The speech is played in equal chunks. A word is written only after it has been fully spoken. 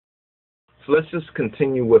So let's just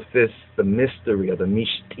continue with this, the mystery or the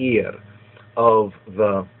mishtir of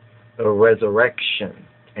the resurrection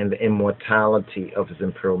and the immortality of His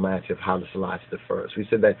Imperial Majesty of Haile Selassie I. We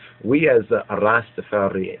said that we as the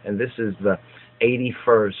Rastafari, and this is the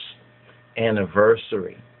 81st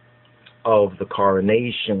anniversary of the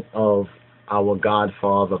coronation of our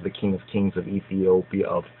Godfather, the King of Kings of Ethiopia,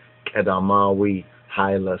 of Kedamawi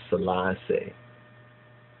Haile Selassie.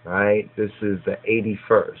 Right? This is the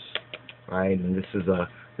 81st. Right? And this is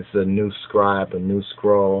a new scribe, a new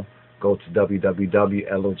scroll. Go to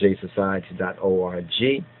www.lojsociety.org /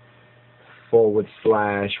 well,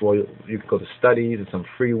 you can go to studies, there's some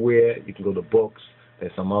freeware, you can go to books,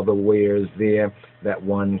 there's some other wares there that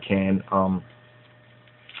one can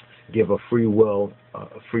give a free will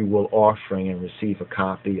offering and receive a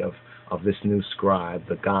copy of this new scribe,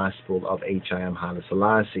 the Gospel of H.I.M. Haile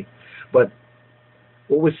Selassie. But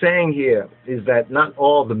what we're saying here is that not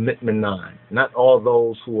all the Mitmanan, not all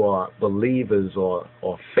those who are believers or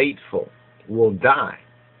faithful will die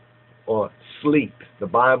or sleep. The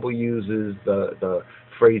Bible uses the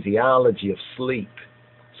phraseology of sleep.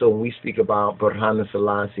 So when we speak about Burhanu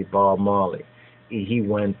Selassie Bob Marley, he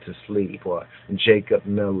went to sleep, or Jacob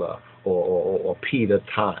Miller, or Peter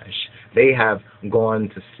Tosh, they have gone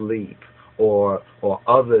to sleep. Or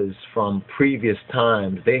others from previous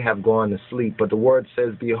times, they have gone to sleep. But the word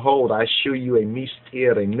says, behold, I shew you a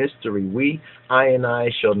mystery. I and I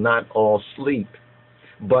shall not all sleep,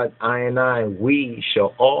 but we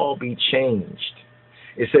shall all be changed.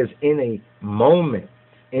 It says, in a moment,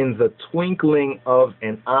 in the twinkling of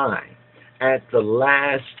an eye, at the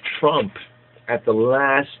last trumpet.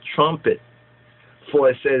 For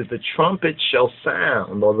it says, the trumpet shall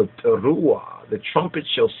sound, or the teruah, the trumpet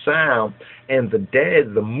shall sound, and the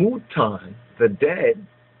dead, the mutan, the dead,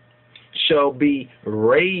 shall be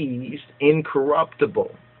raised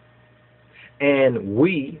incorruptible. And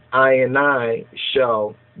we, I and I,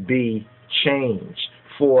 shall be changed.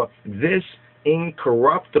 For this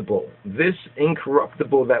incorruptible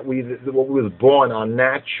that we was born, our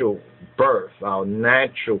natural birth, our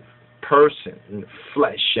natural person,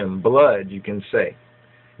 flesh and blood, you can say.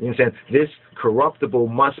 You understand? This corruptible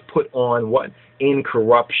must put on what?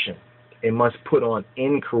 Incorruption. It must put on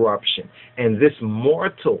incorruption. And this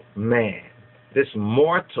mortal man,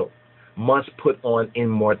 must put on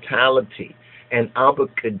immortality. And Abba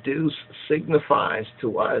Kadus signifies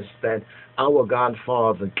to us that our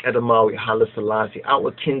Godfather, Kedamawi Haile Selassie,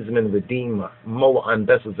 our kinsman redeemer, Moa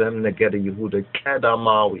Anbesazem Negeda Yehuda,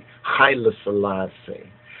 Kedamawi Haile Selassie,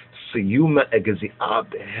 Siyuma Egaziab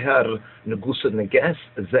Her Negusa Neges,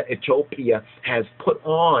 the Ethiopia has put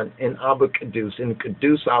on in Abba Kadus, in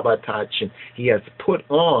Kadus Abatachin, he has put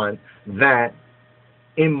on that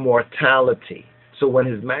immortality. So when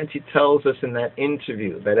His Majesty tells us in that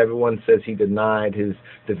interview that everyone says he denied his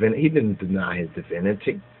divinity, he didn't deny his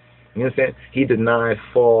divinity. You understand? He denied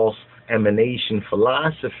false emanation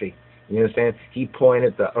philosophy. You understand? He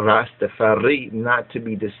pointed the Rastafari not to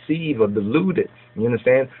be deceived or deluded. You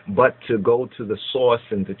understand? But to go to the source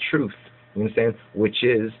and the truth. You understand? Which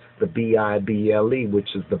is the Bible, which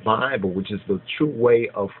is the Bible, which is the true way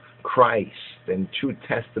of Christ and true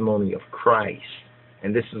testimony of Christ.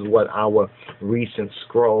 And this is what our recent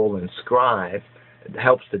scroll and scribe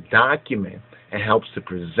helps to document and helps to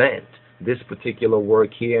present this particular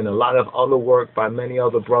work here, and a lot of other work by many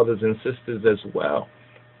other brothers and sisters as well.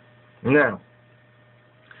 Now,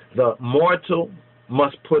 the mortal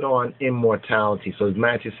must put on immortality. So His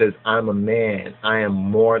Majesty says, I'm a man, I am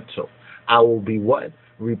mortal. I will be what?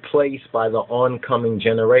 Replaced by the oncoming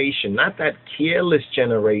generation, not that careless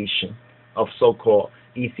generation of so-called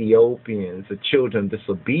Ethiopians, the children of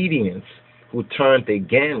disobedience, who turned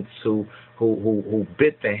against, who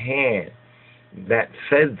bit the hand that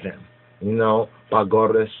fed them,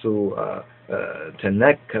 Bagoresu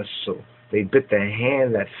Tenekasu. They bit the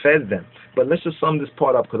hand that fed them. But let's just sum this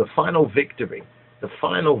part up, because the final victory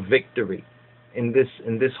in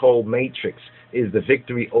this whole matrix is the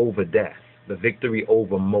victory over death, the victory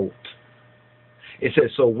over Mot. It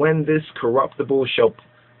says, so when this corruptible shall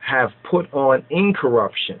have put on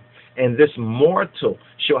incorruption, and this mortal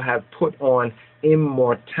shall have put on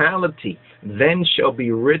immortality, then shall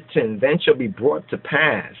be brought to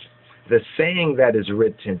pass the saying that is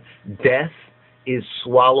written, death is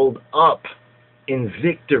swallowed up in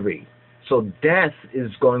victory. So death is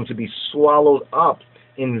going to be swallowed up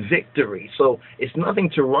in victory. So it's nothing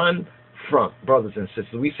to run from, brothers and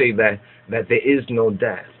sisters. We say that there is no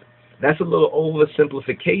death. That's a little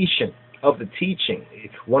oversimplification of the teaching.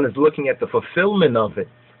 One is looking at the fulfillment of it,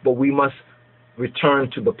 but we must return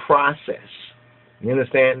to the process. You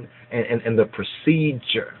understand? And the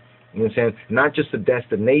procedure You know what I'm saying? Not just the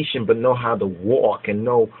destination, but know how to walk and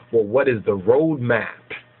know, well, what is the roadmap,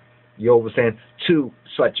 you know what I'm saying, to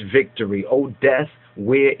such victory. O death,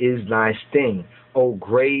 where is thy sting? O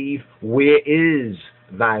grave, where is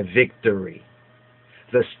thy victory?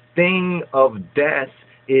 The sting of death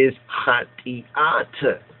is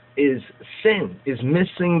hati'at, is sin, is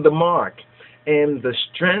missing the mark. And the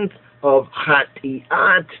strength of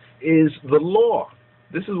hati'at is the law.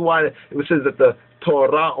 This is why it says that the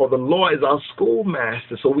Torah, or the law, is our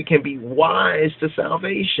schoolmaster, so we can be wise to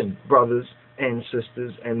salvation, brothers and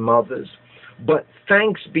sisters and mothers. But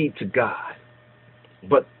thanks be to God.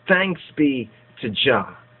 But thanks be to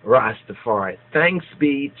Jah Rastafari. Thanks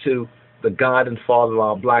be to the God and Father of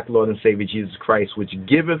our black Lord and Savior Jesus Christ, which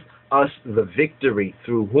giveth us the victory.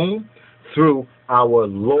 Through whom? Through our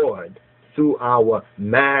Lord, through our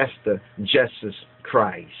Master, Jesus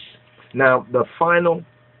Christ. Now, the final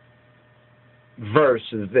verse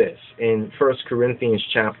is this, in 1 Corinthians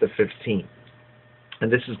chapter 15.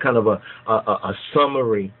 And this is kind of a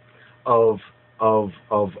summary of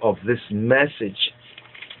this message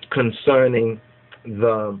concerning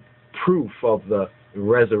the proof of the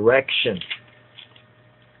resurrection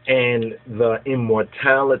and the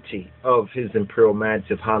immortality of His Imperial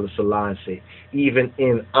Majesty of Haile Selassie, even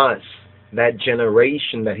in us, that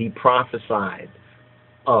generation that he prophesied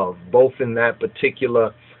of, both in that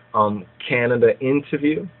particular Canada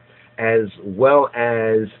interview, as well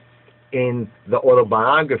as in the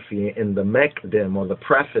autobiography, in the Mekdim, or the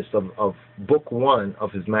preface of book 1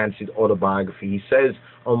 of His Majesty's autobiography. He says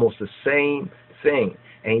almost the same thing.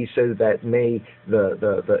 And he says that may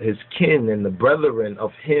his kin and the brethren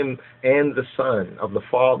of him and the Son, of the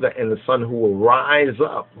Father and the Son, who will rise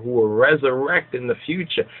up, who will resurrect in the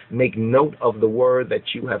future, make note of the word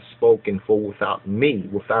that you have spoken. For without me,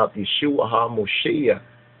 without Yeshua HaMoshiach,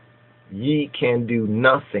 ye can do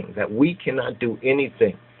nothing. That we cannot do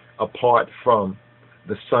anything apart from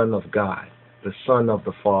the Son of God, the Son of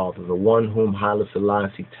the Father, the one whom Haile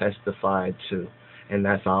Selassie testified to. And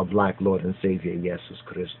that's our black Lord and Savior, Jesus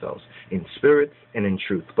Christos, in spirit and in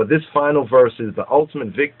truth. But this final verse is the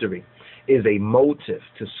ultimate victory is a motive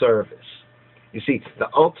to service. You see, the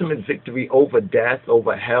ultimate victory over death,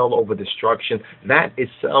 over hell, over destruction, that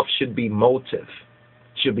itself should be motive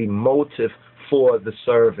for the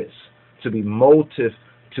service, to be motive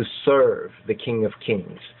to serve the King of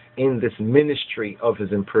Kings in this ministry of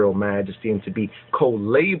His Imperial Majesty, and to be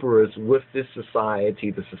co-laborers with this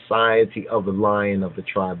society, the society of the Lion of the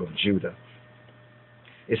tribe of Judah.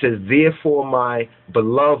 It says, therefore, my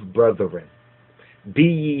beloved brethren, be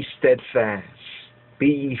ye steadfast, be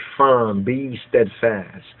ye firm, be ye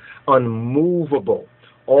steadfast, unmovable,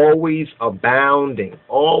 always abounding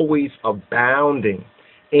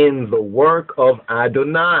in the work of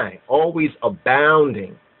Adonai, always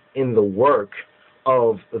abounding in the work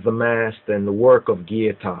of the Master and the work of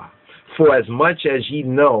Giatah. For as much as ye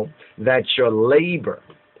know that your labor,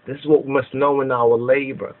 this is what we must know in our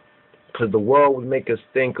labor, because the world would make us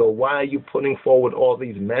think, oh, why are you putting forward all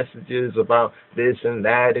these messages about this and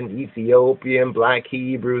that and Ethiopia and black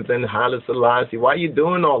Hebrews and Haile Selassie? Why are you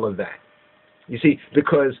doing all of that? You see,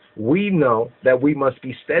 because we know that we must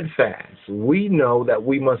be steadfast. We know that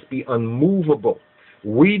we must be unmovable.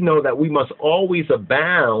 We know that we must always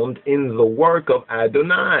abound in the work of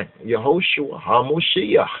Adonai, Yehoshua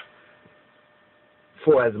HaMoshiach.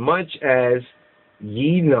 For as much as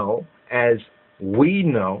ye know, as we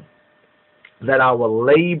know, that our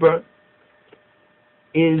labor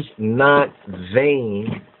is not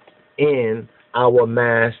vain in our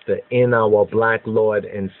Master, in our black Lord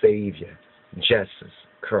and Savior, Jesus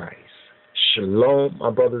Christ. Shalom, my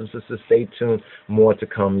brothers and sisters. Stay tuned. More to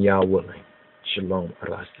come, Yah willing. Shalom,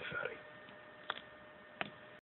 Rastafari.